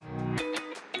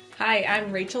Hi,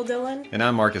 I'm Rachel Dillon. And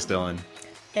I'm Marcus Dillon.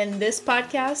 And this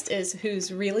podcast is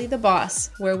Who's Really the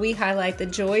Boss, where we highlight the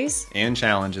joys and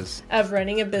challenges of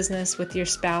running a business with your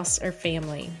spouse or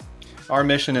family. Our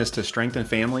mission is to strengthen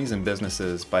families and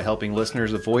businesses by helping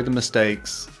listeners avoid the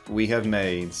mistakes we have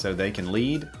made so they can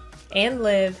lead and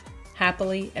live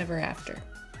happily ever after.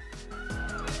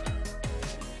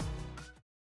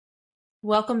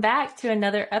 Welcome back to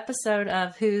another episode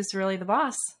of Who's Really the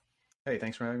Boss. Hey,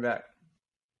 thanks for having me back.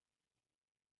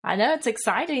 I know, it's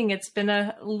exciting. It's been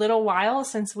a little while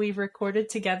since we've recorded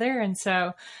together, and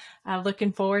so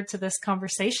looking forward to this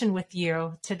conversation with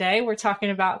you. Today, we're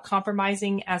talking about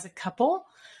compromising as a couple.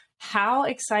 How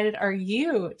excited are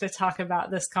you to talk about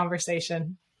this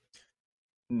conversation?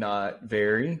 Not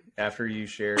very. After you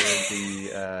shared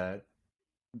the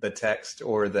text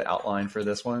or the outline for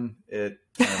this one, it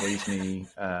kind of leaves me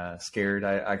scared.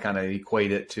 I kind of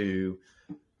equate it to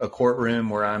a courtroom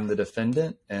where I'm the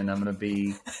defendant and I'm going to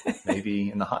be maybe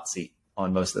in the hot seat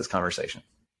on most of this conversation.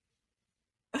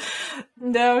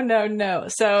 No.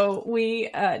 So we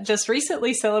just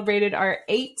recently celebrated our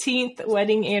 18th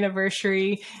wedding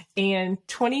anniversary and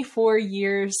 24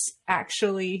 years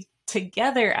actually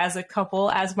together as a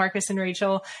couple, as Marcus and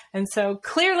Rachel. And so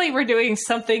clearly we're doing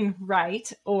something right,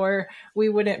 or we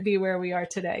wouldn't be where we are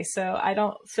today. So I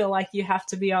don't feel like you have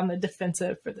to be on the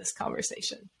defensive for this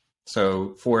conversation.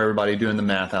 So for everybody doing the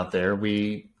math out there,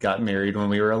 we got married when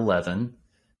we were 11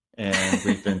 and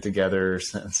we've been together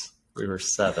since we were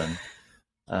 7.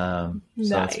 So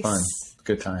nice. It's fun.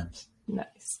 Good times.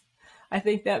 Nice. I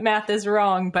think that math is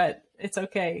wrong, but it's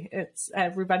okay. It's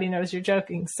everybody knows you're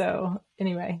joking. So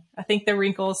anyway, I think the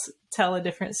wrinkles tell a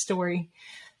different story.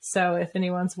 So if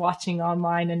anyone's watching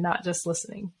online and not just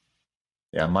listening.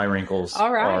 Yeah, my wrinkles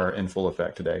are in full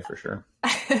effect today for sure.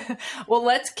 Well,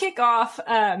 let's kick off.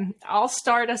 I'll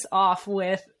start us off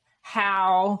with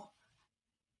how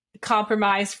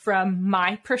compromise from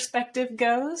my perspective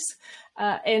goes.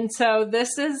 And so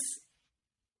this is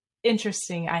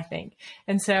interesting, I think.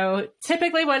 And so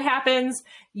typically what happens,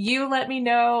 you let me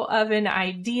know of an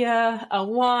idea, a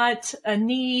want, a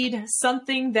need,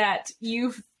 something that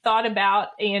you've thought about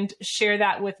and share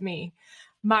that with me.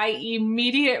 My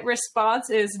immediate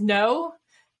response is no,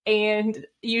 and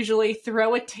usually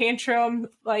throw a tantrum,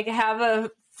 like have a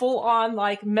full on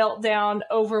like meltdown,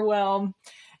 overwhelm,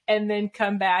 and then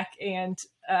come back and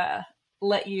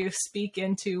let you speak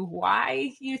into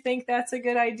why you think that's a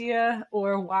good idea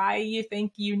or why you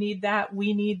think you need that,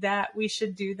 we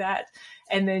should do that.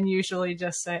 And then usually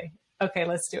just say, okay,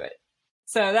 let's do it.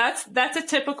 So that's a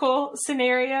typical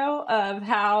scenario of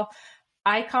how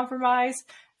I compromise.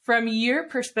 From your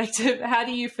perspective, how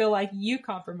do you feel like you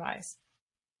compromise?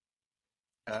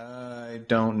 I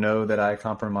don't know that I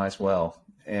compromise well,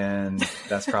 and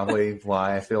that's probably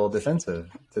why I feel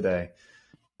defensive today.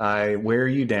 I wear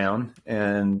you down,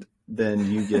 and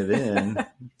then you give in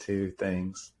to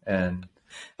things. And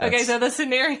okay, so the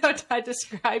scenario I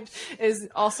described is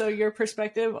also your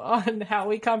perspective on how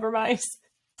we compromise.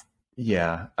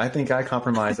 Yeah, I think I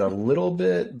compromise a little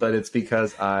bit, but it's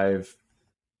because I've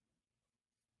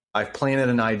planted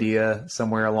an idea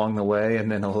somewhere along the way, and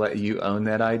then I'll let you own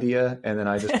that idea, and then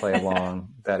I just play along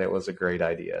that it was a great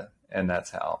idea, and that's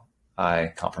how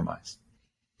I compromise.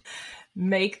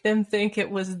 Make them think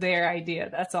it was their idea.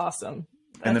 That's awesome.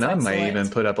 And then I may even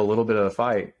put up a little bit of a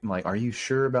fight. I'm like, are you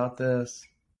sure about this?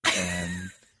 And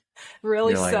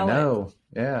really you're like, no.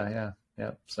 Yeah.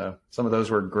 So some of those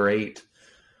were great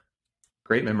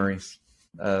memories.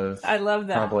 I love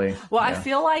that. Probably, well, yeah. I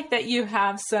feel like that you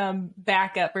have some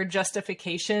backup or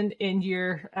justification in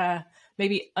your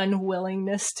maybe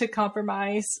unwillingness to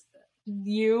compromise.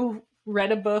 You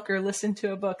read a book or listened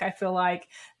to a book, I feel like,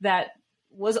 that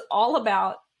was all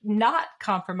about not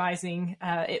compromising.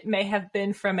 It may have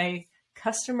been from a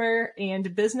customer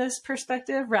and business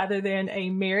perspective rather than a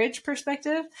marriage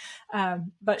perspective.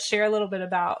 But share a little bit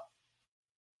about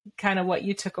kind of what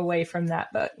you took away from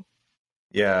that book.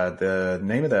 Yeah, the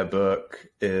name of that book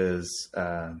is,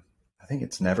 I think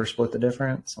it's Never Split the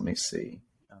Difference. Let me see.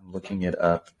 I'm looking it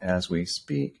up as we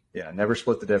speak. Yeah, Never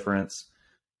Split the Difference,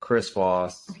 Chris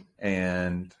Voss,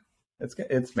 and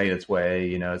it's made its way.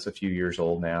 It's a few years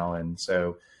old now. And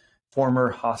so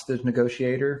former hostage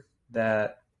negotiator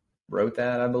that wrote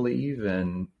that, I believe,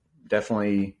 and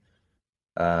definitely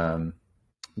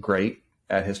great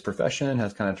at his profession,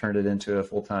 has kind of turned it into a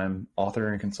full-time author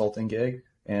and consulting gig.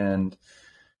 And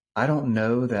I don't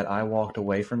know that I walked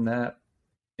away from that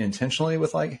intentionally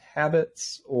with like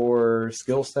habits or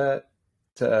skill set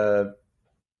to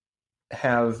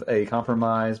have a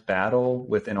compromise battle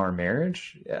within our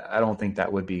marriage. I don't think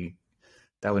that would be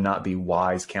that would not be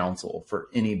wise counsel for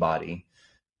anybody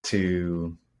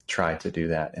to try to do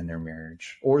that in their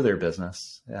marriage or their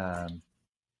business.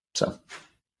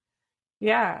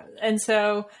 Yeah. And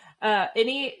so,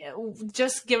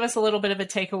 just give us a little bit of a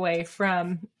takeaway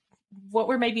from what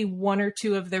were maybe one or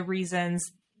two of the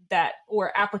reasons that,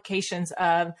 or applications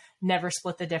of never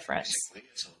split the difference.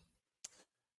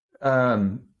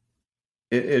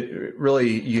 It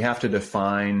really, you have to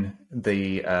define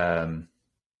the,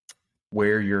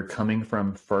 where you're coming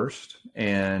from first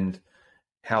and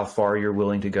how far you're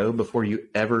willing to go before you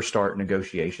ever start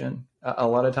negotiation. A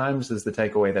lot of times is the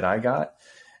takeaway that I got.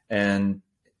 And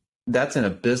that's in a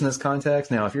business context.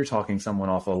 Now, if you're talking someone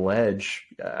off a ledge,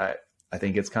 I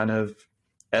think it's kind of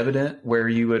evident where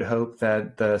you would hope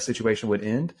that the situation would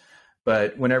end.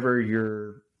 But whenever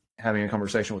you're having a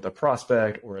conversation with a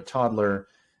prospect or a toddler,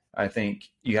 I think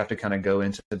you have to kind of go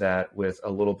into that with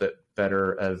a little bit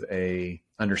better of a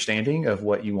understanding of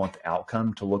what you want the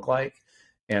outcome to look like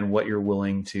and what you're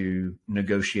willing to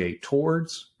negotiate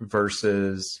towards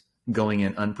versus going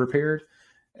in unprepared.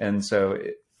 And so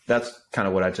that's kind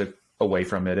of what I took away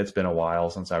from it. It's been a while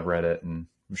since I've read it, and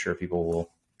I'm sure people will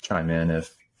chime in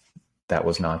if that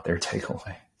was not their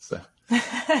takeaway. So.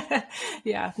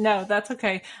 Yeah, no, that's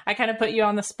okay. I kind of put you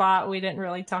on the spot. We didn't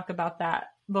really talk about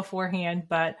that beforehand,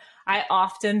 but I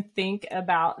often think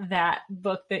about that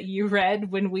book that you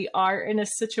read when we are in a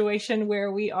situation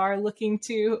where we are looking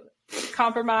to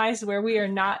compromise, where we are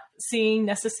not seeing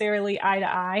necessarily eye to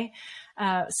eye.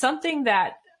 Something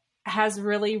that has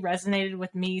really resonated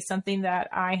with me, something that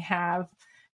I have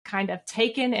kind of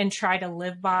taken and try to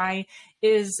live by,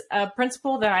 is a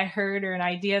principle that I heard, or an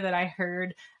idea that I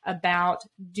heard about,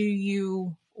 do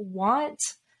you want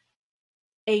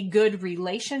a good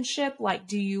relationship? Like,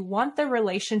 do you want the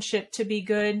relationship to be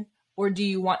good, or do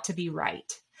you want to be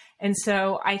right? And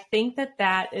so I think that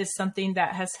that is something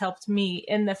that has helped me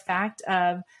in the fact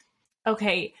of,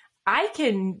 okay, I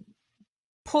can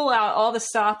pull out all the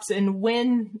stops and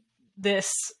win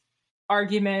this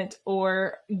argument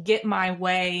or get my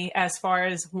way as far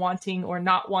as wanting or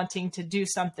not wanting to do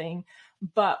something.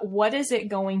 But what is it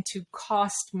going to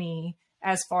cost me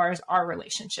as far as our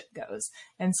relationship goes?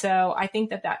 And so I think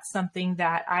that that's something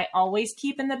that I always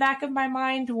keep in the back of my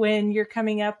mind when you're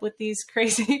coming up with these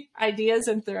crazy ideas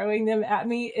and throwing them at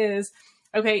me is,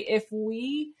 okay, if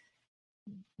we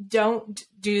don't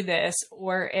do this,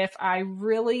 or if I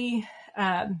really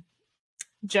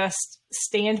just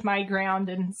stand my ground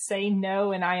and say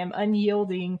no, and I am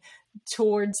unyielding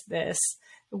towards this,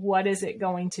 what is it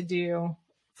going to do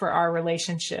for our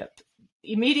relationship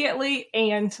immediately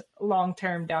and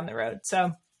long-term down the road?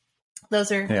 So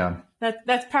those are,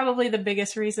 that's probably the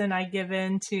biggest reason I give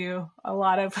in to a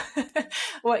lot of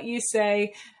what you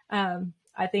say.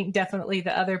 I think definitely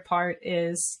the other part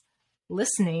is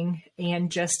listening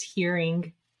and just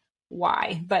hearing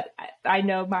why. But I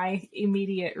know my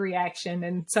immediate reaction,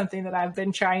 and something that I've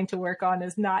been trying to work on,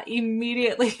 is not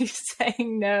immediately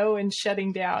saying no and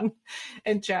shutting down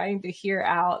and trying to hear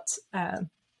out,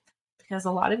 because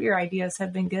a lot of your ideas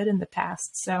have been good in the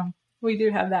past. So we do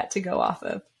have that to go off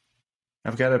of.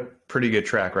 I've got a pretty good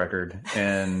track record,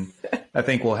 and I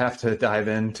think we'll have to dive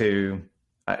into,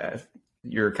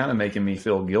 you're kind of making me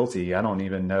feel guilty. I don't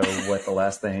even know what the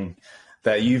last thing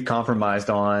that you've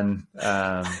compromised on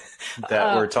that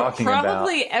we're talking probably about.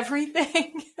 Probably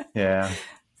everything. Yeah.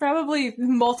 Probably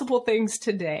multiple things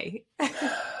today.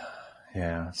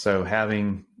 Yeah. So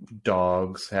having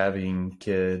dogs, having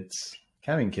kids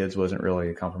wasn't really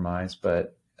a compromise,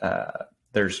 but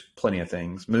there's plenty of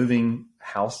things. Moving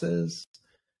houses,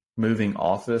 moving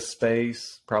office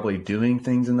space, probably doing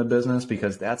things in the business,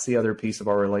 because that's the other piece of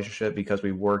our relationship, because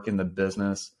we work in the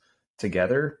business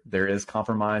together. There is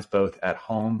compromise both at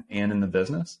home and in the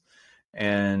business.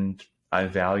 And I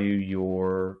value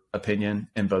your opinion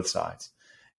in both sides.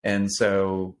 And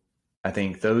so I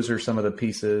think those are some of the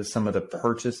pieces, some of the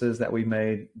purchases that we've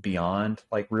made beyond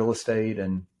like real estate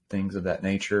and things of that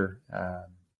nature.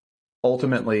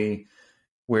 Ultimately,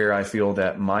 where I feel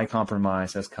that my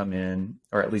compromise has come in,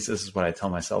 or at least this is what I tell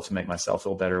myself to make myself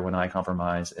feel better when I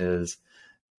compromise, is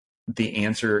the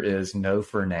answer is no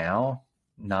for now,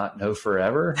 not no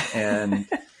forever. And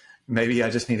maybe I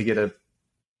just need to get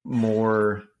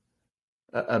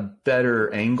a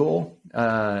better angle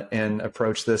and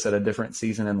approach this at a different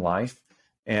season in life.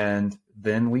 And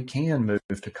then we can move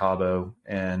to Cabo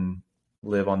and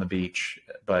live on the beach.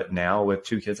 But now with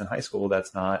 2 kids in high school,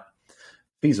 that's not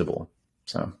feasible.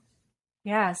 So.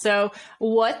 Yeah. So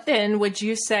what then would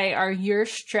you say are your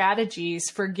strategies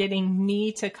for getting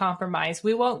me to compromise?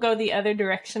 We won't go the other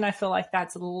direction. I feel like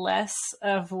that's less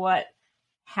of what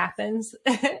happens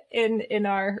in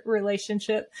our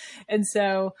relationship. And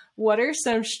so what are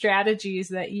some strategies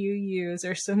that you use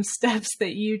or some steps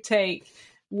that you take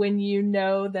when you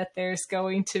know that there's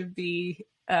going to be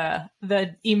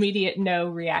the immediate no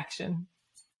reaction?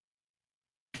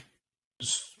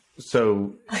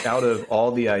 So out of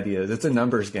all the ideas, it's a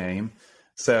numbers game.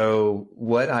 So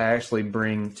what I actually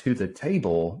bring to the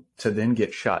table to then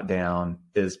get shot down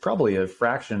is probably a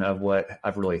fraction of what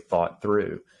I've really thought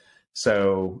through.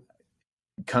 So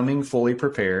coming fully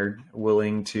prepared,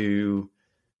 willing to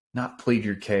not plead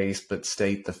your case, but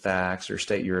state the facts or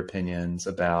state your opinions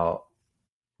about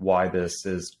why this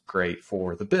is great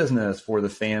for the business, for the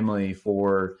family,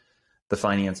 for the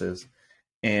finances,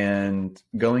 and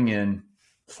going in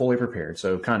fully prepared.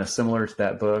 So kind of similar to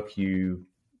that book, you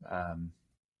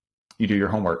do your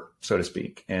homework, so to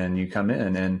speak, and you come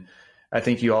in. And I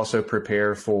think you also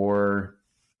prepare for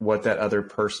what that other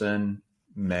person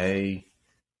may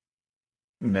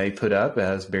put up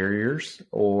as barriers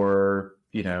or,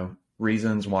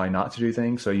 reasons why not to do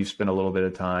things. So you spend a little bit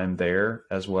of time there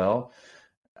as well.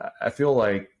 I feel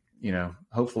like,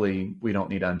 hopefully we don't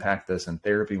need to unpack this in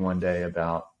therapy one day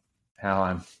about how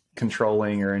I'm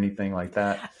controlling or anything like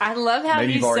that. I love how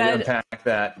maybe you you've already said unpacked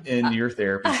that in your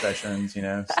therapy sessions, So.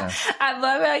 I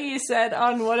love how you said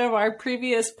on one of our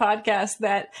previous podcasts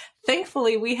that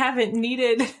thankfully we haven't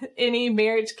needed any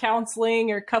marriage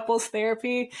counseling or couples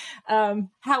therapy.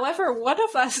 However, one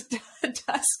of us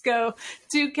does go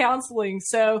to counseling.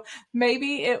 So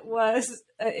maybe it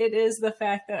is the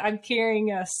fact that I'm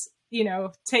carrying us,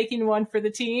 taking one for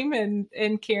the team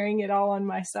and carrying it all on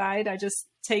my side. I just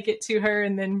take it to her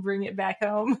and then bring it back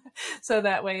home. So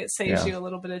that way it saves you a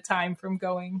little bit of time from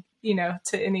going, to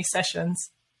any sessions.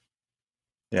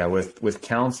 Yeah. With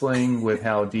counseling, with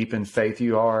how deep in faith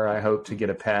you are, I hope to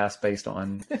get a pass based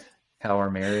on how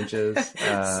our marriage is.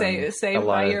 Saved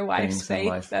by your wife's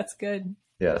faith. That's good.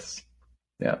 Yes.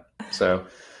 Yeah. So,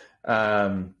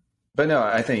 but no,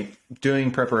 I think doing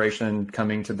preparation,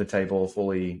 coming to the table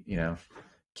fully,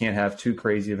 can't have too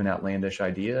crazy of an outlandish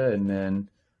idea. And then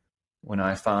when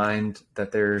I find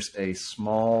that there's a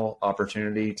small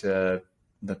opportunity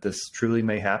that this truly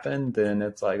may happen, then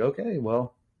it's like, okay,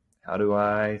 well, how do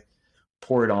I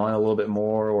pour it on a little bit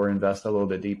more or invest a little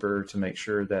bit deeper to make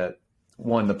sure that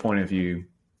one, the point of view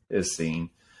is seen.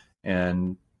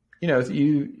 And,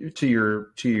 to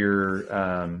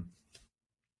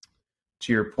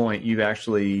your point, you've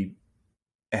actually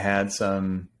had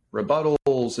some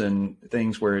rebuttals and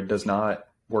things where it does not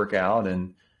work out.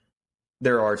 And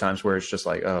there are times where it's just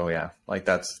like, oh yeah, like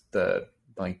that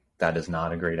is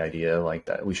not a great idea. Like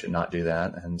that, we should not do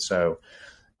that. And so,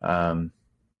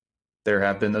 there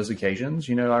have been those occasions,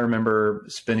 I remember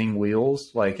spinning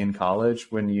wheels, like in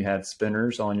college when you had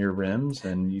spinners on your rims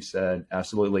and you said,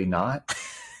 absolutely not.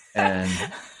 And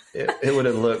it would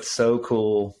have looked so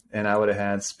cool. And I would have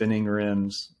had spinning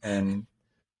rims and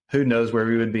who knows where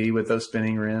we would be with those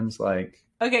spinning rims. Like,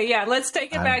 okay, yeah, let's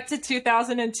take it back to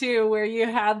 2002 where you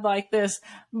had like this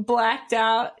blacked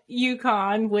out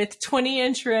Yukon with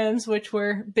 20-inch rims, which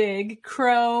were big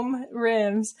chrome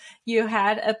rims. You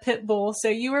had a pit bull. So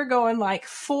you were going like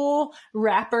full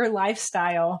rapper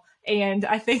lifestyle. And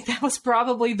I think that was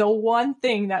probably the one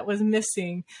thing that was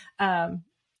missing,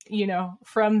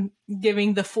 from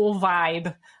giving the full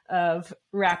vibe of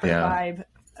rapper vibe,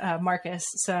 Marcus.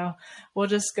 So we'll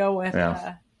just go with,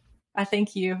 I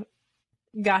think you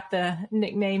got the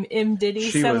nickname M. Diddy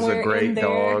she somewhere was a in great there.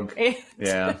 dog.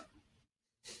 Yeah.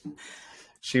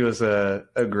 She was a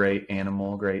great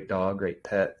animal, great dog, great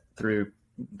pet through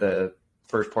the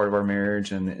first part of our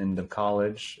marriage and the end of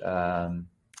college.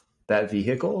 That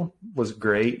vehicle was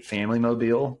great, family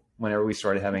mobile whenever we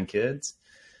started having kids.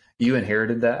 You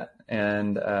inherited that.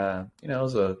 And, it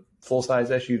was a full-size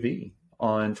SUV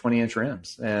on 20-inch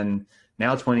rims. And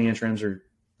now 20-inch rims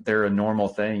they're a normal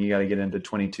thing. You got to get into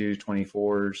 22s,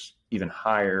 24s, even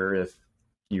higher if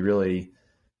you really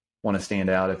want to stand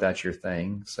out, if that's your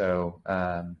thing. So,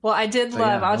 well, I did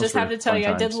love, I'll just have to tell you,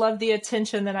 I did love the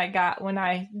attention that I got when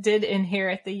I did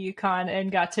inherit the Yukon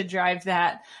and got to drive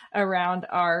that around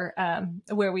our,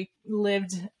 where we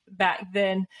lived back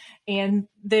then, and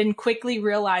then quickly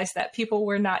realized that people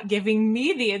were not giving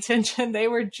me the attention. They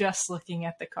were just looking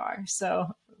at the car.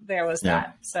 So there was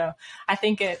that. So I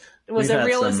think it was a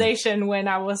realization when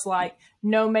I was like,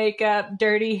 no makeup,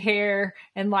 dirty hair,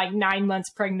 and like 9 months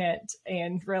pregnant,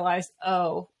 and realized,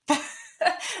 oh,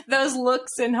 those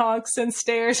looks and honks and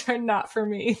stares are not for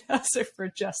me. Those are for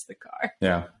just the car.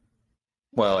 Yeah.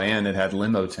 Well, and it had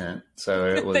limo tent. So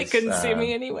it was, they couldn't see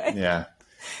me anyway. Yeah.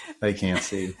 They can't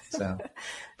see. So,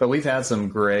 but we've had some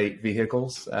great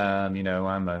vehicles. I'm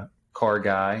a car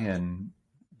guy, and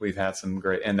we've had some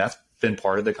great, and that's been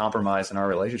part of the compromise in our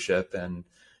relationship. And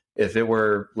if it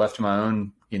were left to my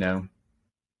own,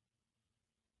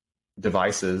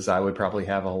 devices, I would probably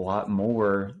have a lot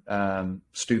more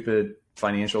stupid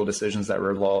financial decisions that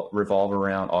revolve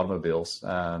around automobiles.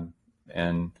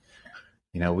 And,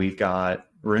 we've got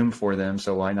room for them,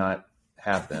 so why not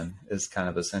have them, is kind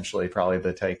of essentially probably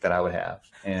the take that I would have.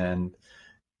 And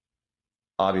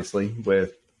obviously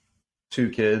with 2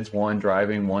 kids, one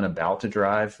driving, one about to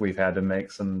drive, we've had to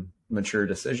make some mature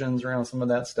decisions around some of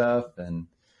that stuff.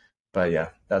 But yeah,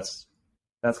 that's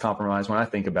compromise. When I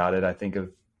think about it, I think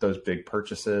of those big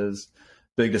purchases,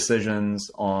 big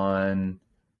decisions on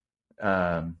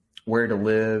where to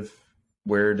live,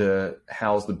 where to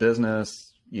house the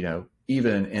business,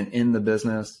 even in the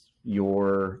business,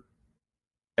 your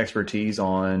expertise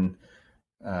on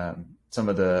some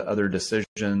of the other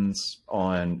decisions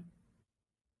on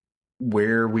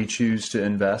where we choose to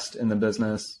invest in the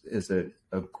business. Is it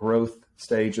a growth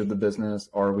stage of the business?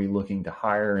 Are we looking to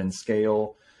hire and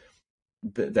scale?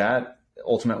 That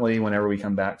ultimately, whenever we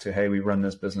come back to, hey, we run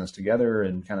this business together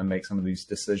and kind of make some of these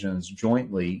decisions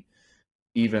jointly,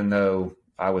 even though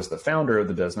I was the founder of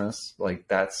the business, like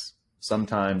that's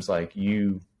sometimes like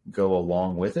you go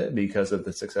along with it because of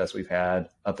the success we've had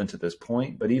up until this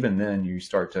point. But even then you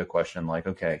start to question like,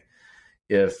 okay,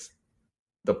 if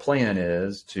the plan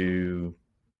is to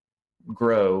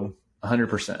grow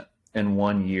 100% in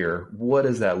 1 year, what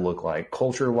does that look like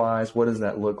culture wise? What does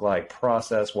that look like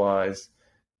process wise?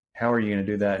 How are you going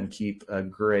to do that and keep a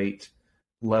great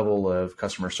level of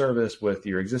customer service with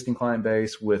your existing client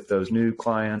base, with those new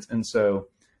clients? And so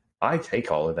I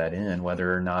take all of that in,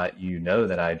 whether or not you know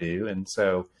that I do. And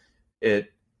so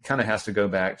it kind of has to go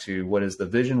back to what is the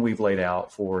vision we've laid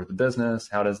out for the business?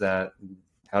 How does that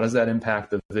impact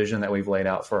the vision that we've laid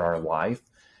out for our life?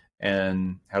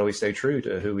 And how do we stay true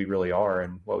to who we really are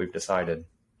and what we've decided?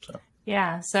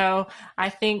 So I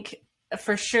think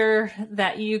for sure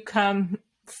that you come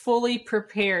fully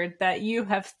prepared, that you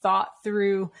have thought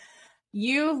through.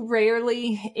 You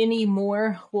rarely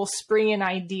anymore will spring an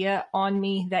idea on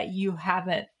me that you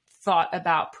haven't thought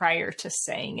about prior to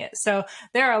saying it. So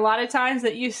there are a lot of times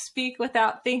that you speak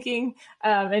without thinking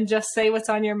and just say what's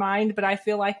on your mind. But I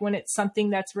feel like when it's something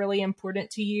that's really important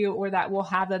to you or that will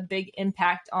have a big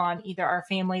impact on either our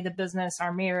family, the business,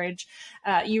 our marriage,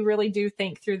 you really do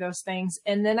think through those things.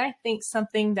 And then I think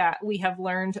something that we have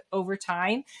learned over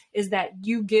time is that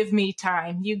you give me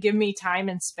time. You give me time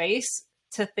and space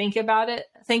to think about it,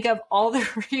 think of all the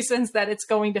reasons that it's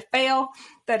going to fail,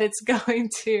 that it's going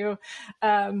to,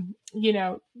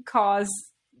 cause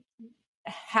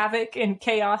havoc and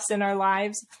chaos in our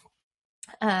lives,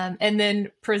 and then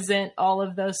present all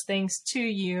of those things to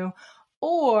you.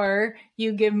 Or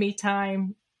you give me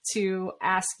time to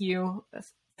ask you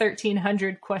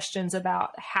 1,300 questions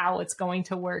about how it's going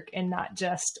to work and not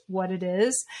just what it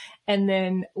is. And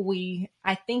then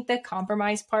I think the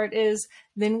compromise part is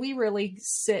then we really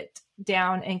sit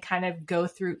down and kind of go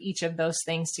through each of those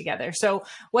things together. So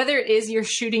whether it is you're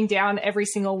shooting down every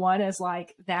single one as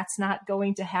like, that's not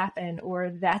going to happen,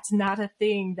 or that's not a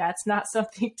thing, that's not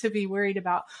something to be worried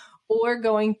about, or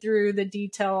going through the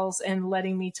details and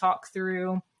letting me talk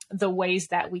through the ways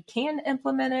that we can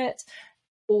implement it,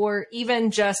 or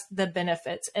even just the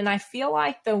benefits. And I feel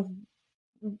like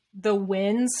the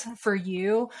wins for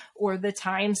you, or the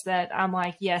times that I'm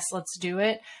like, yes, let's do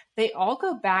it, they all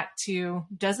go back to,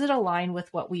 does it align with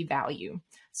what we value?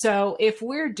 So if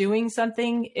we're doing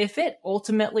something, if it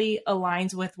ultimately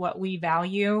aligns with what we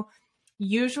value,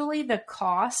 usually the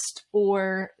cost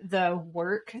or the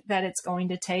work that it's going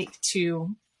to take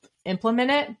to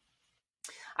implement it,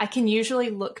 I can usually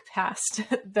look past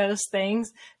those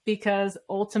things, because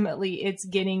ultimately it's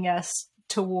getting us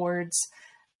towards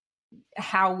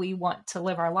how we want to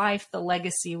live our life, the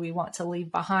legacy we want to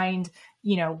leave behind,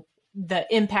 the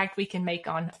impact we can make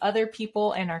on other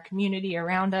people and our community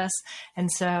around us.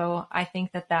 And so I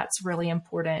think that that's really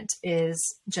important, is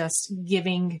just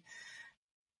giving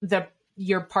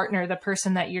your partner, the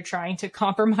person that you're trying to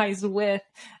compromise with,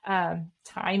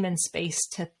 time and space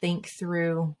to think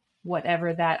through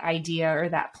whatever that idea or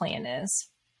that plan is.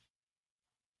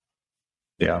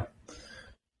 Yeah.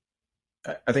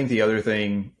 I think the other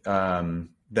thing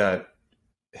that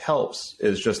helps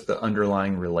is just the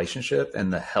underlying relationship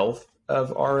and the health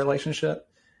of our relationship.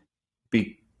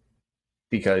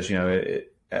 Because,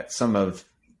 at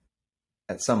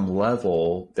some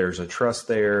level, there's a trust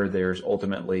there. There's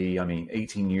ultimately,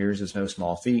 18 years is no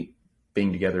small feat,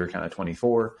 being together kind of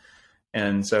 24.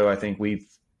 And so I think we've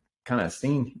kind of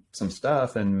seen some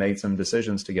stuff and made some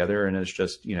decisions together. And it's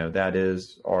just, that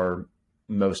is our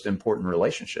most important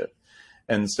relationship.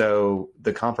 And so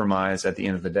the compromise at the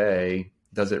end of the day,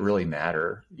 does it really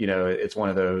matter? You know, it's one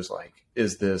of those like,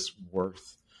 is this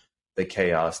worth the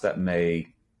chaos that may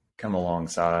come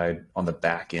alongside on the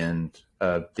back end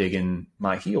of digging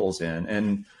my heels in?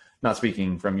 And not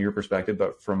speaking from your perspective,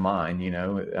 but from mine, you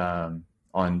know,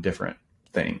 on different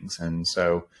things. And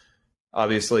so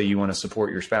obviously you want to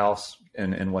support your spouse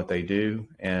in what they do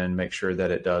and make sure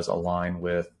that it does align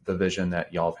with the vision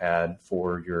that y'all have had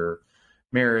for your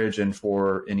marriage and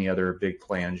for any other big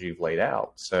plans you've laid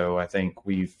out. So I think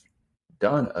we've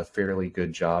done a fairly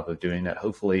good job of doing that,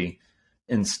 hopefully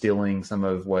instilling some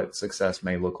of what success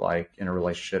may look like in a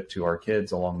relationship to our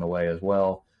kids along the way as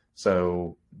well.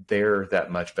 So they're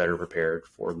that much better prepared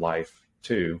for life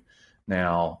too.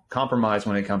 Now, compromise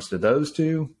when it comes to those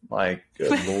two, like,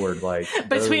 good Lord, like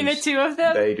between the two of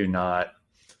them, they do not.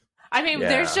 I mean,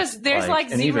 there's like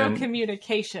zero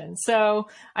communication. So,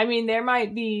 I mean, there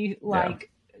might be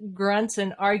like grunts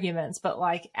and arguments, but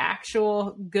like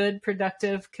actual good,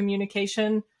 productive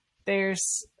communication,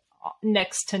 there's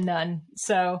next to none.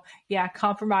 So yeah,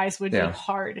 compromise would be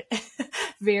hard,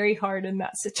 very hard in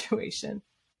that situation.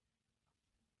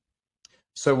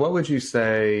 So what would you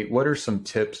say, what are some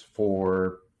tips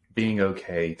for being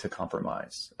okay to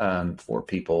compromise for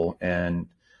people, and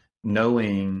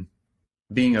being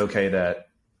okay that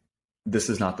this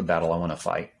is not the battle I want to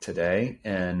fight today?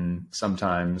 And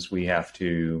sometimes we have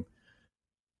to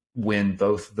win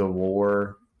both the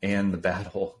war and the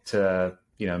battle to,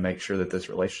 you know, make sure that this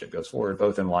relationship goes forward,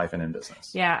 both in life and in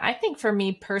business. Yeah. I think for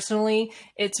me personally,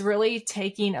 it's really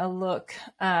taking a look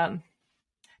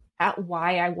at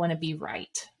why I want to be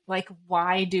right. Like,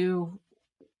 why do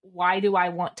I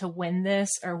want to win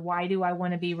this, or why do I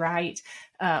want to be right?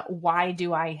 Why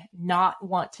do I not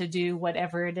want to do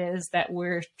whatever it is that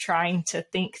we're trying to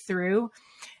think through?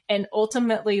 And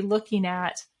ultimately looking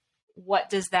at what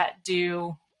does that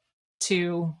do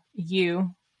to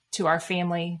you, to our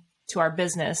family, to our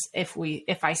business,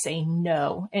 if I say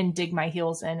no and dig my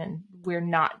heels in, and we're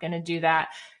not going to do that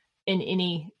in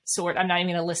any sort. I'm not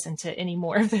even going to listen to any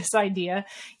more of this idea,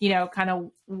 you know, kind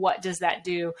of what does that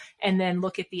do? And then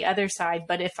look at the other side.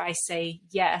 But if I say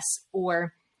yes,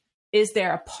 or is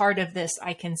there a part of this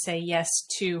I can say yes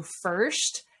to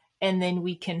first, and then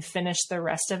we can finish the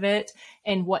rest of it?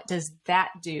 And what does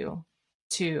that do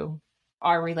to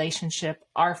our relationship,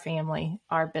 our family,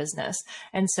 our business?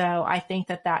 And so I think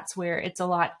that that's where it's a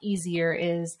lot easier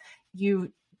is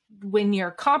when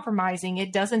you're compromising,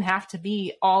 it doesn't have to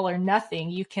be all or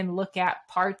nothing. You can look at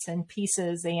parts and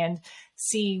pieces and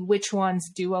see which ones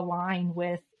do align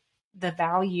with the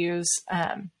values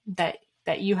that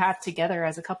you have together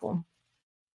as a couple.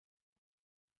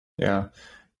 Yeah.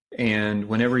 And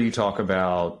whenever you talk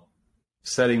about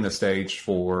setting the stage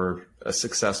for a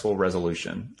successful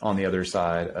resolution on the other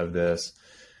side of this,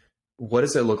 what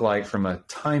does it look like from a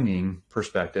timing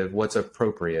perspective? What's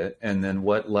appropriate? And then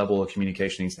what level of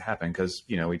communication needs to happen? Because,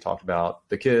 you know, we talked about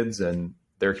the kids and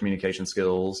their communication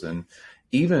skills. And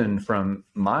even from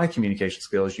my communication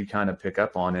skills, you kind of pick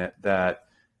up on it that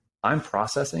I'm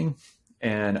processing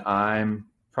and I'm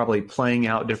probably playing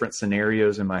out different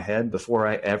scenarios in my head before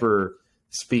I ever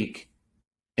speak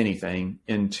anything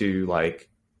into like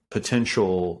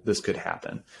potential this could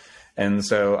happen. And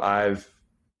so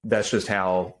that's just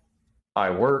how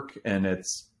I work, and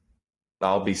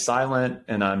I'll be silent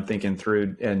and I'm thinking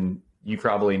through, and you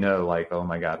probably know, like, oh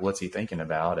my God, what's he thinking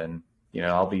about? And, you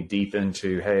know, I'll be deep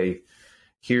into, hey,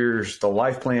 here's the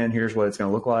life plan, here's what it's going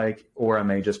to look like. Or I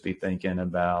may just be thinking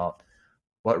about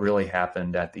what really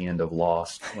happened at the end of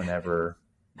Lost, whenever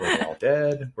were they all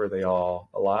dead? Were they all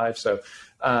alive? So,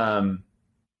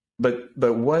 But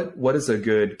what is a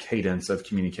good cadence of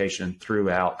communication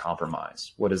throughout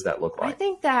compromise? What does that look like? I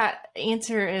think that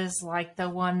answer is like the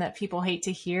one that people hate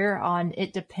to hear on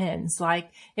it depends. Like,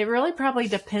 it really probably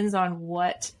depends on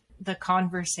what the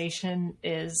conversation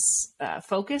is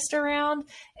focused around,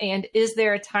 and is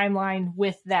there a timeline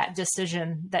with that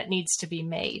decision that needs to be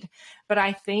made? But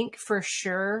I think for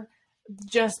sure,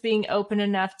 just being open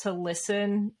enough to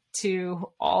listen to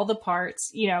all the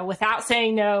parts, you know, without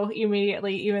saying no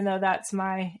immediately, even though that's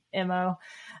my MO.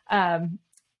 And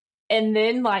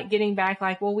then like getting back,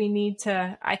 like, well, we need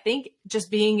to, I think just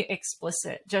being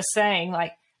explicit, just saying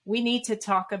like, we need to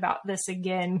talk about this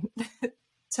again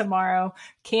tomorrow.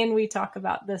 Can we talk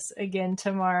about this again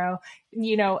tomorrow?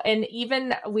 You know, and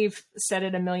even we've said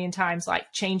it a million times,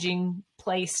 like changing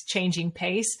place, changing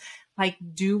pace. Like,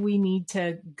 do we need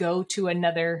to go to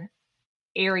another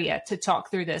area to talk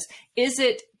through this? Is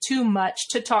it too much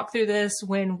to talk through this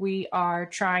when we are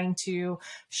trying to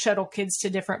shuttle kids to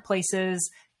different places,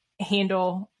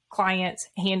 handle clients,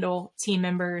 handle team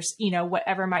members,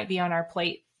 whatever might be on our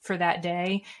plate for that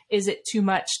day? Is it too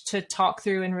much to talk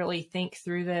through and really think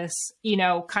through this,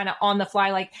 kind of on the fly,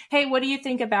 like, hey, what do you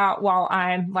think about, while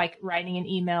I'm like writing an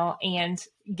email and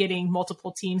getting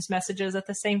multiple Teams messages at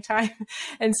the same time?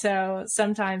 And so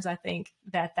sometimes I think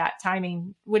that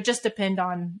timing would just depend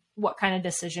on what kind of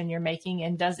decision you're making,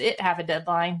 and does it have a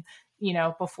deadline,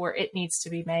 before it needs to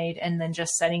be made, and then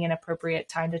just setting an appropriate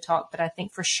time to talk. But I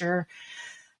think for sure,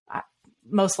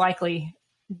 most likely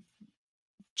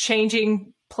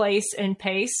changing place and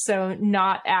pace. So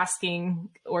not asking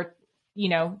or,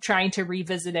 trying to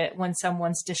revisit it when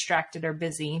someone's distracted or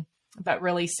busy, but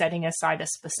really setting aside a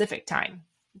specific time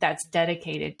that's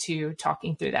dedicated to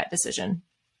talking through that decision.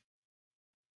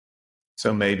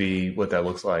 So maybe what that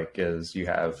looks like is you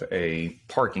have a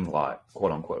parking lot,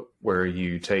 quote unquote, where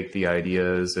you take the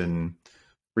ideas and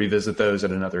revisit those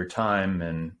at another time.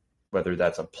 And whether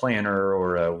that's a planner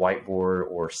or a whiteboard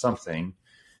or something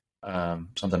on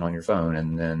your phone,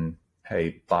 and then,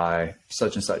 hey, by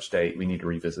such and such date, we need to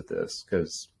revisit this,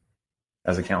 because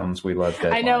as accountants, we love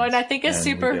deadlines. I know, and I think it's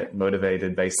super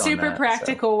motivated based on that. Super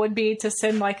practical would be to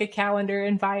send like a calendar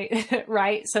invite,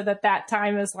 right? So that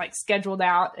time is like scheduled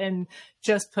out, and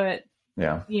just put,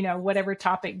 whatever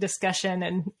topic discussion,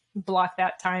 and block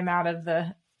that time out of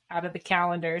the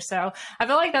calendar. So I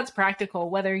feel like that's practical,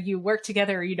 whether you work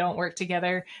together or you don't work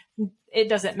together. It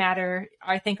doesn't matter.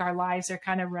 I think our lives are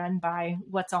kind of run by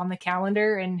what's on the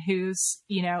calendar and whose,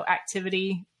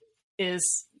 activity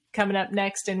is coming up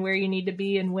next and where you need to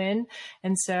be and when.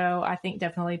 And so I think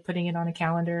definitely putting it on a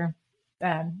calendar,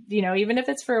 even if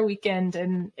it's for a weekend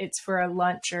and it's for a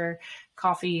lunch or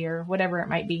coffee or whatever it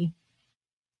might be.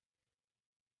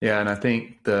 Yeah. And I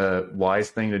think the wise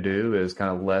thing to do is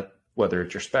kind of whether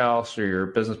it's your spouse or your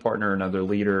business partner or another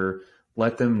leader,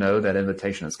 let them know that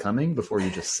invitation is coming before you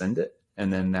just send it.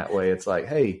 And then that way it's like,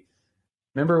 hey,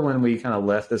 remember when we kind of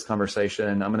left this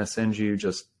conversation? I'm going to send you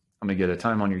I'm going to get a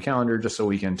time on your calendar just so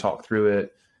we can talk through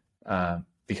it.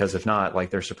 Because if not, like,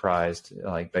 they're surprised,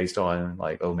 like, based on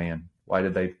like, oh man, why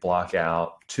did they block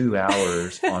out 2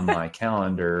 hours on my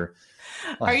calendar?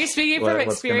 Are you speaking from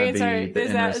experience, or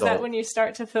is that when you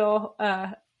start to feel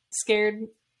scared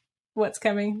what's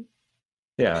coming?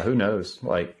 Yeah, who knows?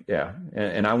 Like, yeah.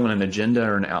 And I want an agenda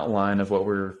or an outline of what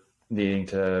we're needing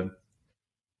to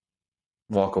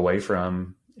walk away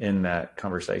from in that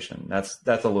conversation. That's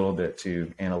a little bit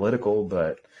too analytical,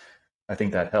 but I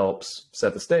think that helps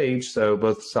set the stage so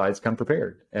both sides come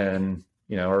prepared and,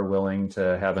 are willing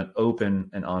to have an open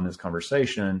and honest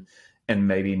conversation, and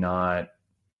maybe not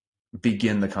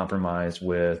begin the compromise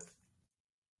with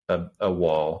a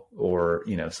wall or,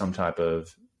 some type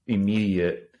of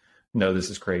immediate, no, this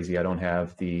is crazy, I don't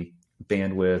have the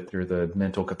bandwidth or the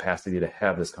mental capacity to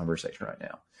have this conversation right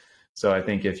now. So I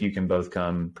think if you can both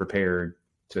come prepared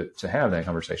to have that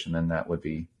conversation, then that would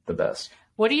be the best.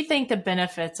 What do you think the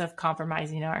benefits of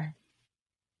compromising are?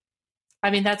 I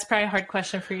mean, that's probably a hard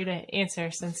question for you to answer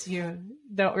since you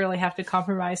don't really have to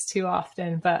compromise too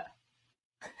often, but.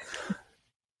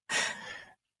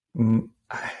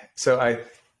 So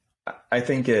I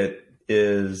think it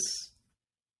is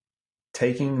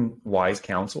taking wise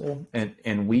counsel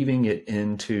and weaving it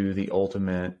into the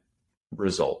ultimate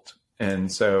result.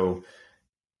 And so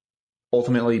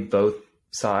ultimately both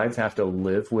sides have to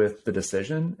live with the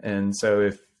decision. And so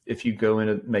if you go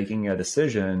into making a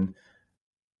decision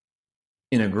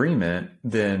in agreement,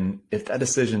 then if that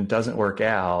decision doesn't work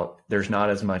out, there's not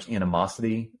as much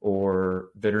animosity or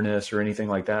bitterness or anything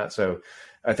like that. So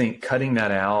I think cutting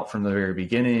that out from the very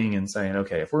beginning and saying,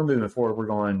 okay, if we're moving forward, we're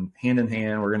going hand in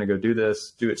hand, we're going to go do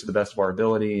this, do it to the best of our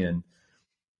ability. And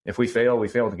if we fail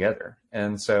together.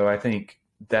 And so I think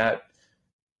that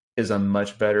is a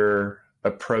much better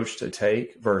approach to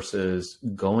take versus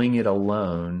going it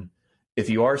alone. If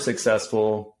you are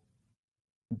successful,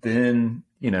 then,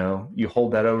 you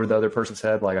hold that over the other person's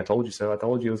head. Like, I told you so. I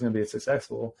told you it was going to be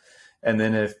successful. And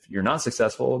then if you're not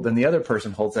successful, then the other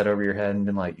person holds that over your head and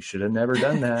been like, you should have never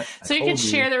done that. So you can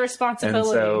share the responsibility. And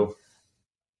so,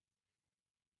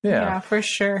 yeah, for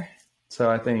sure. So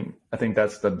I think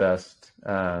that's the best.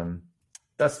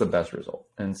 That's the best result.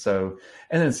 And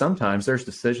then sometimes there's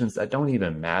decisions that don't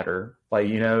even matter. Like,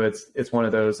 it's one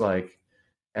of those, like,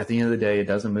 at the end of the day, it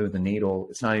doesn't move the needle.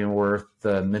 It's not even worth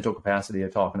the mental capacity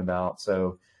of talking about.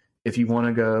 So if you want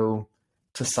to go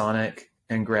to Sonic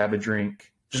and grab a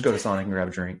drink, just go to Sonic and grab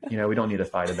a drink. We don't need to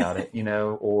fight about it,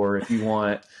 or if you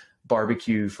want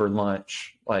barbecue for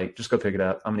lunch, like, just go pick it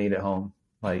up. I'm gonna eat at home.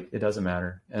 Like, it doesn't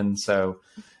matter. And so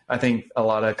I think a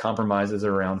lot of compromises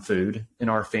around food in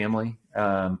our family,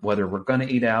 whether we're going to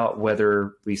eat out,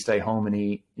 whether we stay home and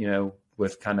eat,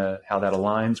 with kind of how that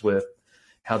aligns with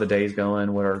how the day's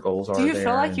going, what our goals are. Do you there.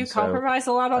 feel like you compromise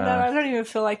a lot on that? I don't even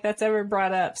feel like that's ever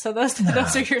brought up. So those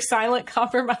are your silent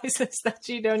compromises that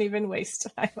you don't even waste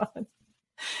time on.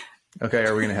 Okay,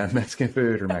 are we going to have Mexican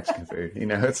food or Mexican food?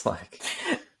 It's like,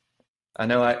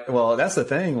 well, that's the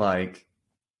thing. Like,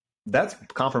 that's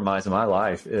compromise in my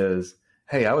life is,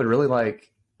 hey, I would really like,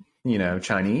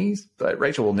 Chinese, but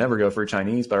Rachel will never go for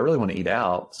Chinese, but I really want to eat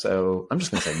out. So I'm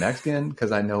just going to say Mexican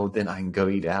because I know then I can go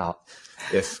eat out.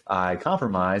 If I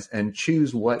compromise and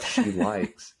choose what she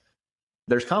likes,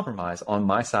 there's compromise on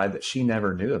my side that she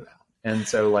never knew about. And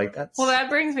so that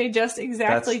brings me just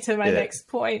exactly to my next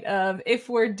point of, if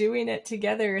we're doing it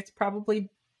together, it's probably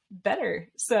better.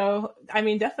 So, I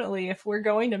mean, definitely if we're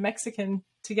going to Mexican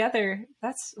together,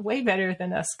 that's way better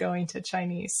than us going to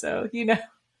Chinese. So,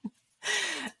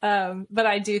 but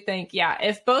I do think,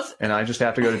 if both, and I just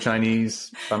have to go to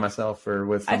Chinese by myself or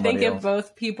with somebody I think else. If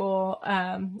both people,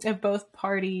 if both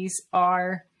parties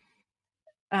are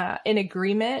in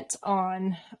agreement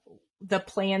on the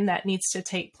plan that needs to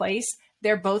take place,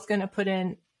 they're both going to put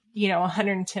in,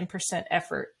 110%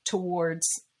 effort towards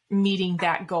meeting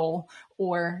that goal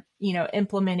or,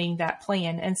 implementing that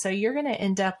plan. And so you're going to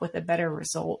end up with a better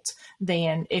result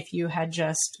than if you had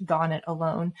just gone it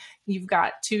alone. You've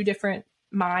got two different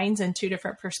minds and two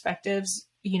different perspectives,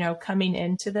 coming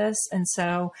into this. And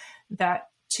so that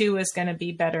two is going to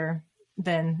be better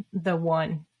than the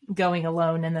one going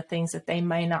alone and the things that they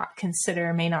may not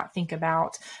consider, may not think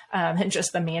about, and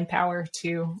just the manpower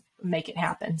to make it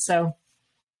happen. So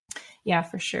yeah,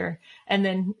 for sure. And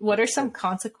then what are some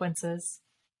consequences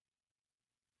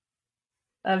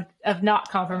of not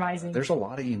compromising? There's a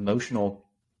lot of emotional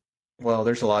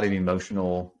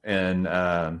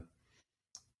and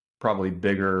probably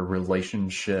bigger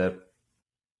relationship,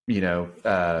 things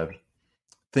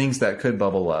that could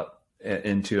bubble up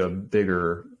into a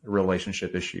bigger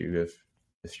relationship issue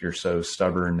if you're so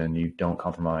stubborn and you don't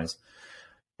compromise,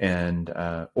 and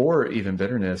or even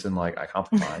bitterness and like, I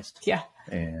compromised. Yeah.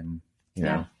 And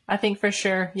I think for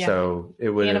sure. Yeah. So it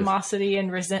would animosity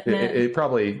and resentment. It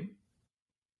probably,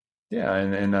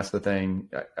 and that's the thing.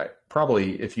 I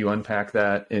probably, if you unpack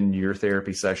that in your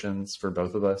therapy sessions for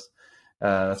both of us,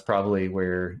 that's probably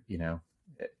where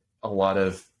a lot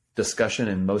of discussion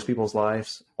in most people's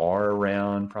lives are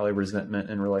around probably resentment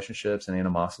in relationships and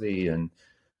animosity and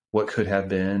what could have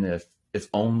been if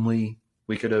only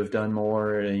we could have done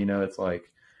more. And it's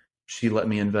like, she let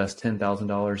me invest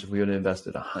 $10,000. If we would have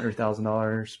invested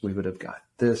 $100,000, we would have got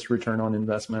this return on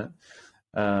investment.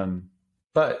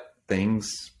 But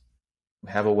things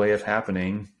have a way of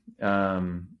happening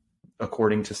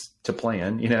according to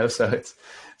plan, so it's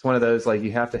one of those, like,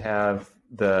 you have to have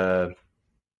the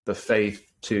faith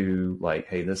to, like,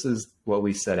 hey, this is what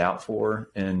we set out for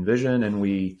in vision, and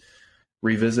we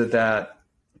revisit that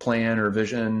plan or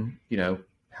vision,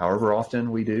 however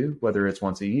often we do, whether it's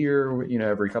once a year,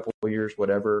 every couple of years,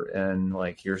 whatever, and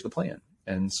like, here's the plan.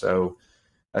 And so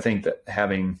I think that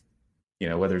having,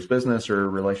 whether it's business or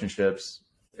relationships,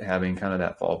 having kind of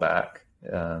that fallback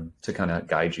to kind of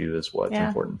guide you is what's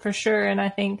important. For sure. And I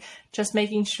think just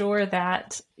making sure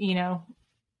that,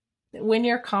 when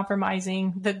you're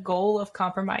compromising, the goal of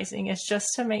compromising is just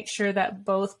to make sure that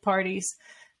both parties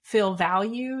feel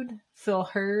valued, feel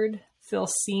heard, feel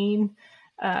seen,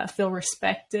 feel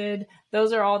respected.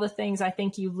 Those are all the things I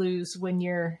think you lose when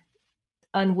you're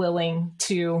unwilling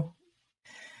to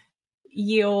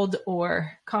yield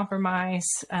or compromise.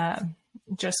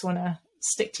 Just want to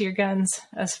stick to your guns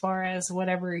as far as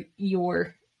whatever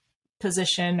your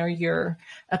position or your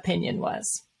opinion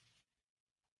was.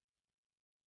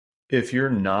 If you're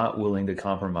not willing to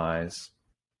compromise,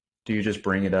 do you just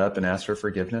bring it up and ask for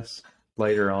forgiveness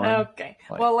later on? Okay.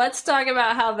 Well, let's talk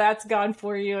about how that's gone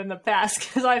for you in the past,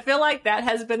 because I feel like that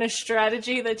has been a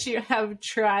strategy that you have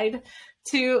tried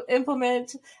to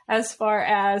implement, as far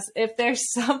as, if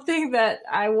there's something that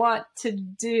I want to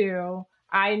do,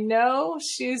 I know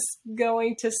she's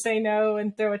going to say no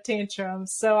and throw a tantrum,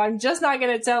 so I'm just not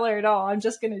going to tell her at all. I'm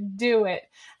just going to do it.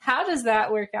 How does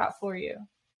that work out for you?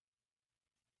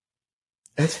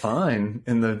 It's fine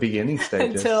in the beginning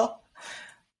stages. Until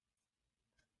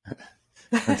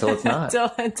it's not.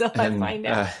 until I find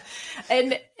out.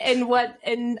 And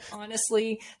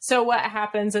honestly, so what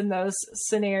happens in those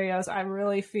scenarios, I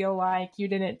really feel like you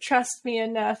didn't trust me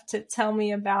enough to tell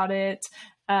me about it.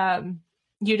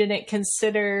 You didn't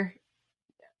consider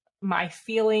my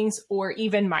feelings or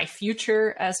even my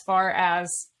future as far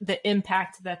as the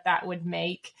impact that would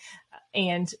make.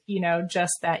 And,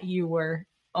 just that you were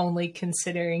only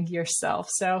considering yourself.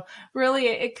 So really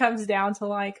it comes down to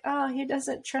like, oh, he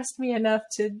doesn't trust me enough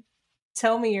to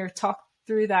tell me or talk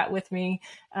through that with me.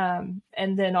 And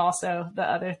then also the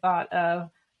other thought of,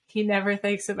 he never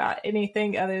thinks about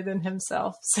anything other than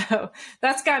himself. So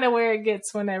that's kind of where it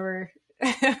gets whenever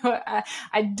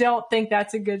I don't think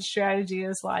that's a good strategy,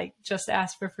 is like, just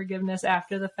ask for forgiveness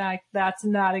after the fact. That's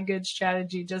not a good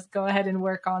strategy. Just go ahead and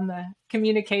work on the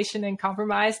communication and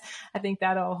compromise. I think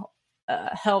that'll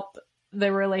help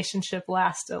the relationship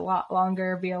last a lot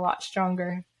longer, be a lot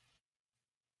stronger.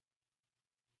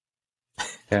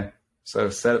 Yeah. So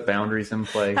set boundaries in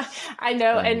place. I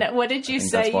know. And what did you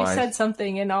say? You said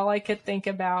something, and all I could think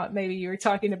about, maybe you were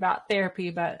talking about therapy,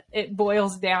 but it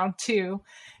boils down to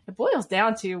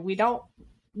we don't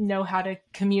know how to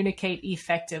communicate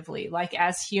effectively. Like,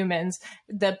 as humans,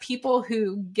 the people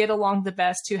who get along the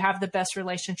best, who have the best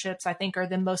relationships, I think are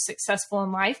the most successful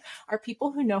in life, are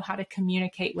people who know how to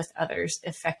communicate with others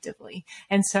effectively.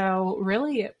 And so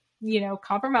really,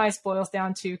 compromise boils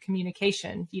down to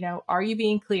communication. Are you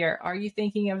being clear? Are you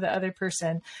thinking of the other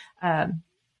person?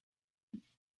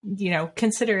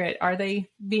 Considerate? Are they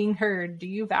being heard? Do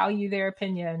you value their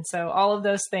opinion? So all of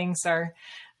those things are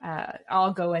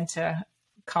all go into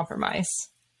compromise.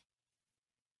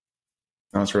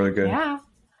 That's really good. Yeah.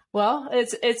 Well,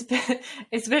 it's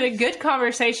been a good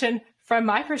conversation from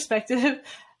my perspective.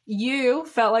 You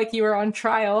felt like you were on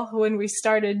trial when we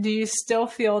started. Do you still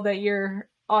feel that you're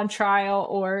on trial,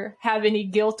 or have any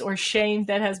guilt or shame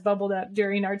that has bubbled up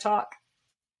during our talk?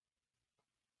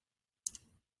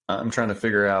 I'm trying to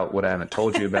figure out what I haven't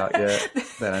told you about yet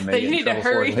that I may get in trouble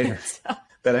for later.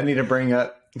 That I need to bring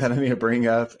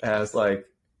up as like,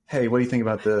 hey, what do you think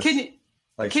about this?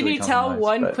 Can you tell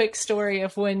one quick story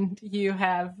of when you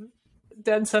have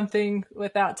done something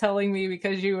without telling me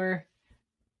because you were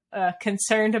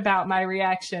concerned about my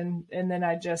reaction, and then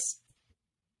I just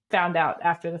found out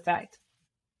after the fact?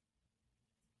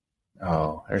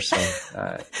 Oh, there's some.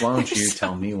 Why don't you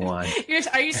tell me one?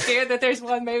 Are you scared that there's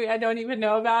one maybe I don't even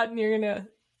know about, and you're gonna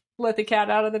let the cat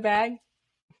out of the bag?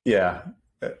 Yeah,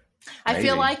 I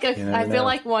feel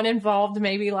like one involved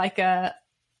maybe like a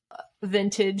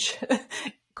vintage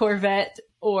Corvette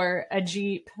or a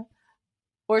Jeep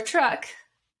or truck.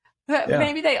 Yeah.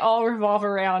 Maybe they all revolve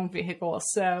around vehicles.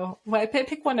 So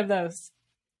pick one of those.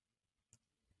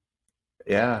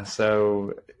 Yeah.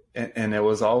 So, and it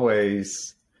was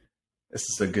always, this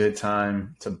is a good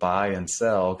time to buy and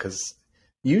sell, because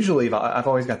usually I've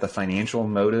always got the financial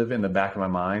motive in the back of my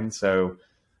mind. So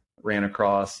ran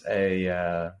across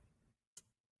a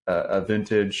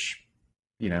vintage,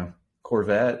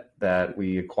 Corvette that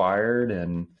we acquired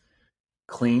and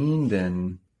cleaned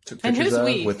and took pictures of. And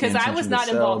who's we? Because I was not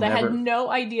involved. I had no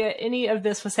idea any of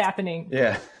this was happening.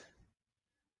 Yeah.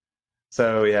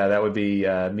 So yeah, that would be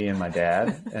me and my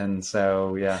dad. And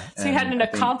so yeah. So you had an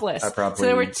accomplice. So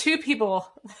there were two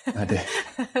people I did.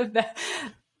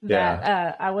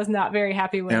 that I was not very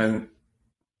happy with.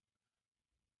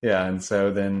 And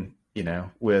so then,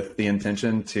 with the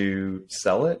intention to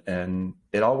sell it, and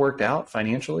it all worked out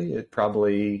financially. It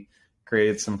probably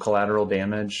created some collateral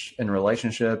damage in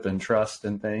relationship and trust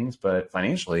and things, but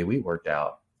financially we worked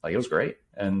out. Like, it was great.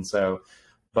 And so,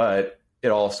 but it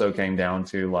also came down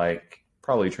to like,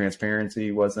 probably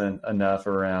transparency wasn't enough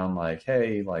around like,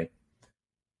 hey, like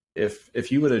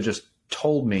if you would have just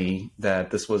told me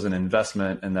that this was an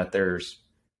investment and that there's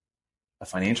a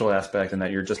financial aspect and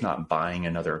that you're just not buying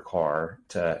another car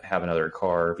to have another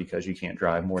car because you can't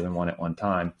drive more than one at one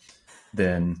time,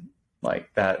 then like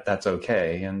that's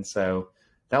okay. And so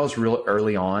that was real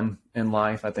early on in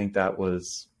life. I think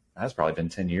that's probably been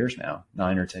 10 years now,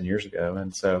 9 or 10 years ago.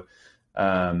 And so,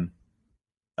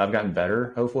 I've gotten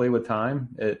better, hopefully, with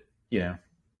time. I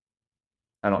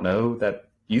don't know that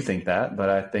you think that, but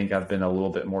I think I've been a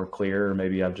little bit more clear.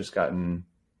 Maybe I've just gotten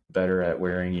better at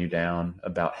wearing you down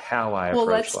about how I approach.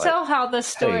 Well, let's tell how the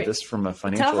story. Hey, this from a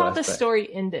financial aspect. Tell how the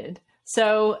story ended.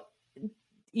 So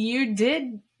you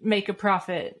did make a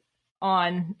profit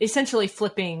on essentially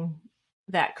flipping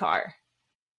that car,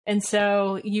 and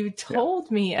so you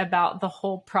told me about the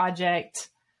whole project.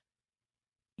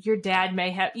 Your dad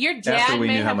may have let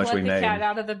the cat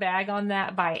out of the bag on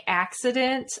that by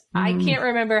accident. I can't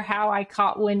remember how I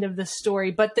caught wind of the story,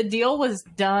 but the deal was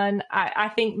done. I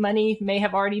think money may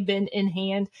have already been in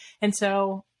hand. And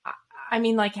so, I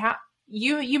mean, like, how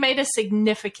you made a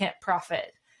significant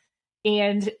profit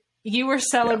and you were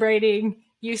celebrating.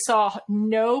 Yeah. You saw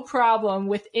no problem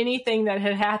with anything that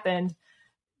had happened.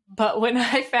 But when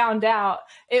I found out,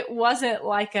 it wasn't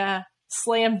like a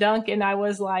slam dunk and I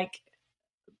was like,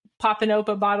 popping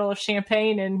open a bottle of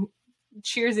champagne and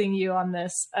cheersing you on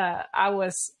this. I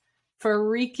was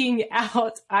freaking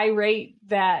out, irate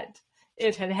that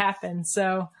it had happened.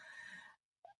 So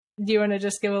Do you want to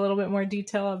just give a little bit more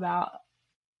detail about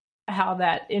how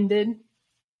that ended?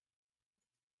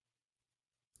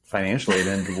 Financially, it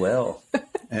ended well.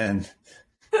 And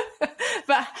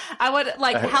but I would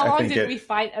like, how long did we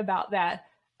fight about that?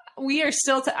 We are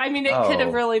still, I mean, it could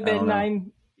have really been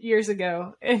 9 years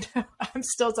ago, and I'm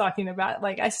still talking about it.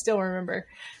 Like, I still remember.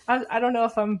 I don't know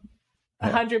if I'm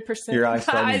 100%. Your eyes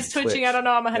twitching. Twitch. I don't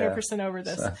know. I'm 100% over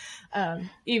this,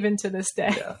 even to this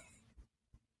day.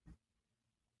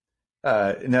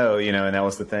 No, and that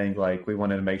was the thing. Like, we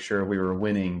wanted to make sure we were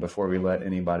winning before we let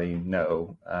anybody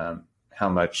know how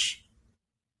much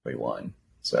we won.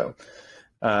 So,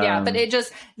 but it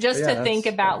just to think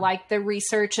about like the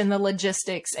research and the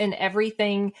logistics and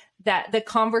everything, that the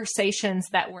conversations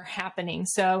that were happening.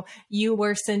 So you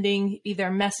were sending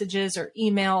either messages or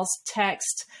emails,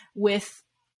 text with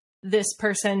this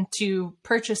person to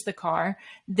purchase the car.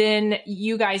 Then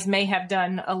you guys may have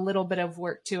done a little bit of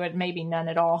work to it, maybe none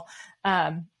at all.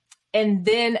 And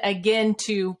then again,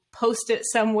 to post it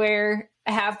somewhere,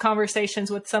 have conversations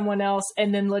with someone else,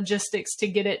 and then logistics to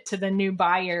get it to the new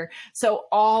buyer. So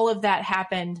all of that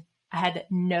happened. I had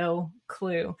no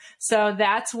clue. So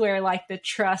that's where like the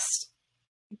trust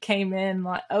came in,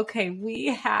 like, okay, we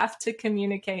have to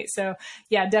communicate. So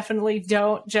yeah, definitely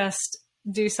don't just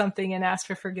do something and ask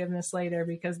for forgiveness later,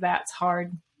 because that's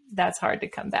hard. That's hard to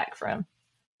come back from.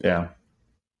 Yeah.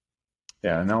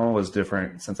 Yeah. And that one was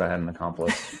different since I had an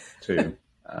accomplice too.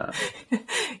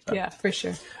 Yeah, for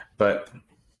sure. But,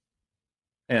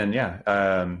 and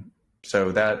yeah,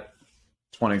 so that's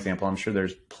one example. I'm sure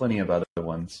there's plenty of other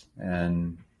ones.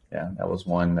 And yeah, that was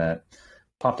one that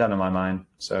popped out of my mind.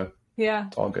 So yeah,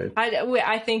 it's all good.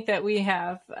 I think that we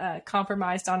have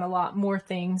compromised on a lot more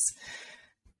things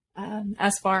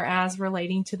as far as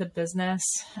relating to the business,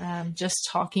 just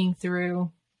talking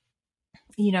through,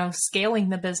 scaling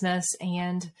the business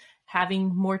and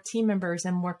having more team members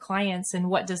and more clients. And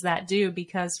what does that do?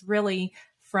 Because really,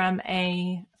 from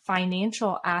a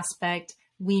financial aspect,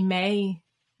 we may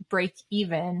break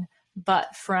even,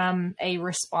 but from a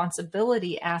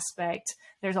responsibility aspect,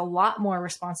 there's a lot more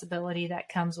responsibility that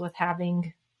comes with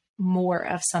having more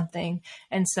of something.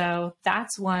 And so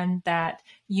that's one that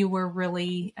you were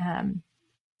really,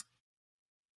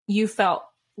 you felt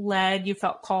led, you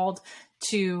felt called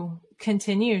to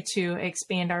continue to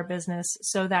expand our business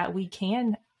so that we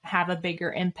can have a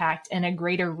bigger impact and a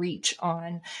greater reach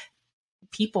on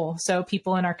people. So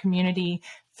people in our community,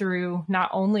 through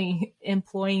not only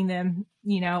employing them,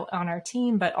 on our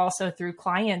team, but also through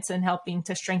clients and helping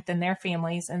to strengthen their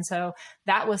families. And so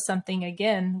that was something,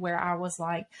 again, where I was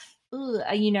like,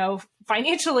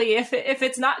 financially, if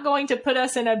it's not going to put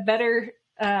us in a better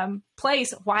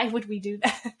place, why would we do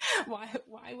that?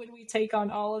 Why would we take on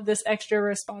all of this extra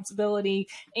responsibility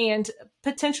and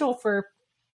potential for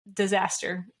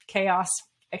disaster, chaos,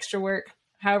 extra work,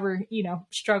 however,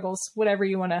 struggles, whatever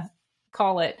you want to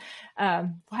call it.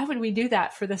 Why would we do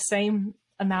that for the same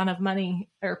amount of money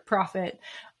or profit,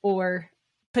 or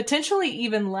potentially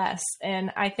even less?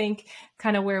 And I think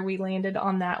kind of where we landed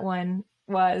on that one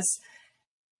was,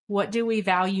 what do we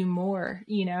value more?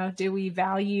 Do we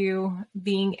value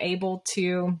being able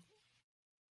to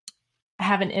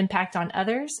have an impact on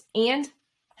others and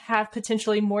have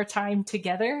potentially more time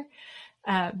together?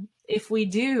 If we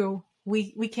do,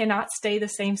 we cannot stay the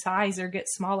same size or get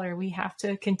smaller. We have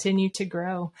to continue to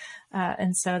grow.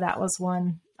 And so that was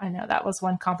one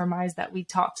compromise that we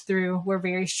talked through. We're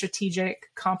very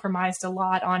strategic, compromised a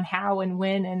lot on how and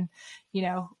when, and,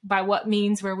 by what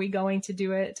means were we going to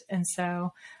do it. And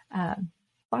so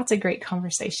lots of great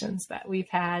conversations that we've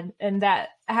had and that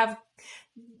have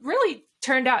really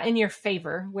turned out in your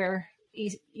favor, where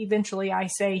eventually I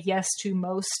say yes to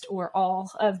most or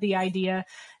all of the idea.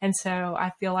 And so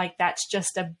I feel like that's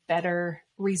just a better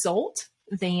result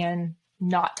than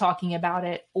not talking about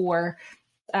it, or,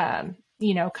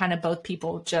 kind of both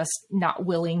people just not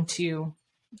willing to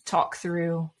talk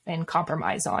through and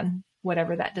compromise on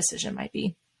whatever that decision might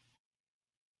be.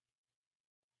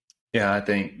 Yeah, I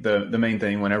think the main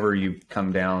thing, whenever you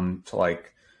come down to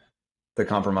like the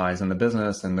compromise in the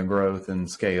business and the growth and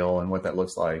scale and what that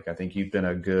looks like, I think you've been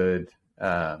a good,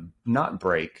 not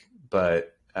break,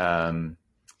 but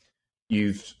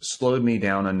you've slowed me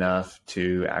down enough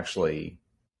to actually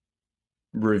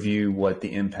review what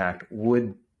the impact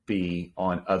would be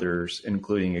on others,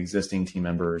 including existing team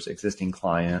members, existing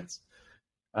clients,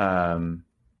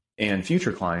 and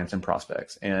future clients and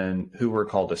prospects, and who we're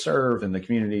called to serve in the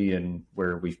community and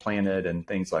where we've planted and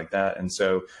things like that. And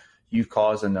so you've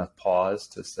caused enough pause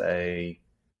to say,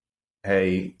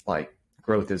 hey, like,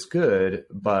 growth is good,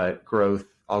 but growth,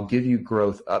 I'll give you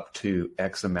growth up to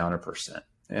X amount of %.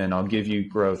 and I'll give you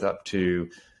growth up to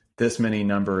this many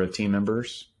number of team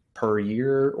members per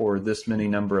year or this many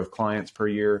number of clients per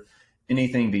year.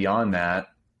 Anything beyond that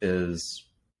is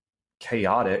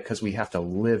chaotic because we have to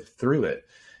live through it.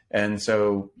 And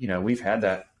so, we've had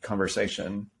that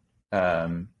conversation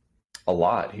a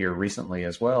lot here recently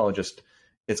as well. Just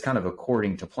it's kind of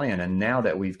according to plan. And now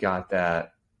that we've got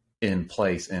that in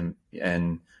place and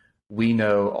we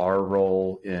know our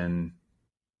role in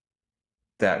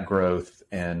that growth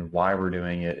and why we're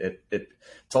doing it,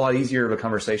 it's a lot easier of a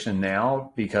conversation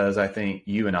now because I think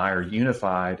you and I are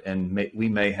unified, and we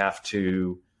may have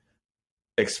to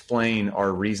explain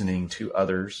our reasoning to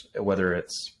others, whether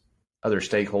it's other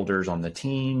stakeholders on the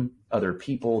team, other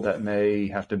people that may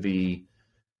have to be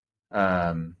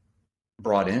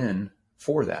brought in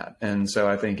for that. And so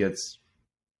I think it's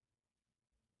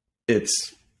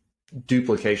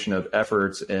duplication of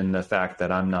efforts in the fact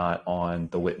that I'm not on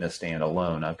the witness stand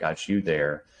alone. I've got you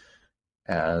there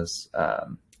as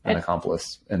an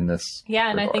accomplice in this. Yeah.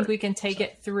 And regard. I think we can take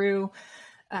it through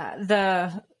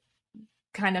the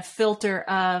kind of filter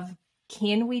of,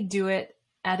 can we do it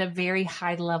at a very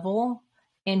high level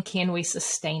and can we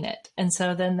sustain it? And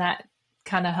so then that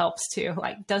kind of helps too.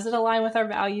 Like, does it align with our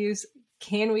values?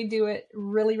 Can we do it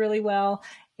really, really well?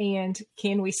 And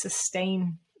can we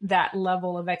sustain that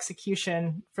level of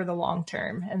execution for the long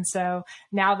term? And so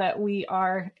now that we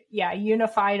are,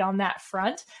 unified on that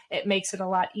front, it makes it a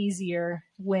lot easier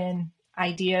when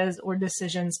ideas or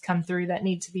decisions come through that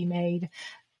need to be made,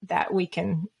 that we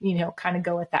can, kind of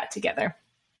go with that together.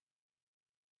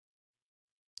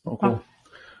 Oh, cool.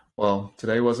 Well,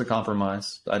 today was a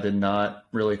compromise. I did not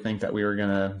really think that we were going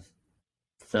to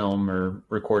film or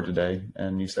record today,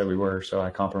 and you said we were, so I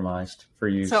compromised for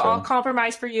you. So I'll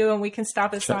compromise for you, and we can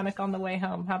stop at Sonic on the way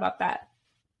home. How about that?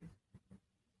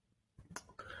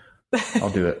 I'll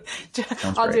do it.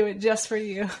 I'll do it just for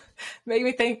you. Make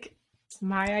me think it's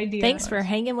my idea. Thanks for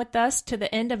hanging with us to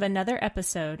the end of another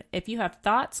episode. If you have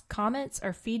thoughts, comments,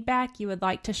 or feedback you would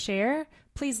like to share,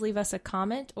 please leave us a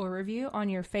comment or review on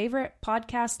your favorite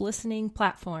podcast listening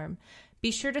platform.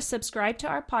 Be sure to subscribe to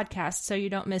our podcast so you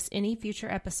don't miss any future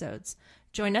episodes.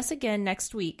 Join us again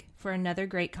next week for another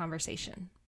great conversation.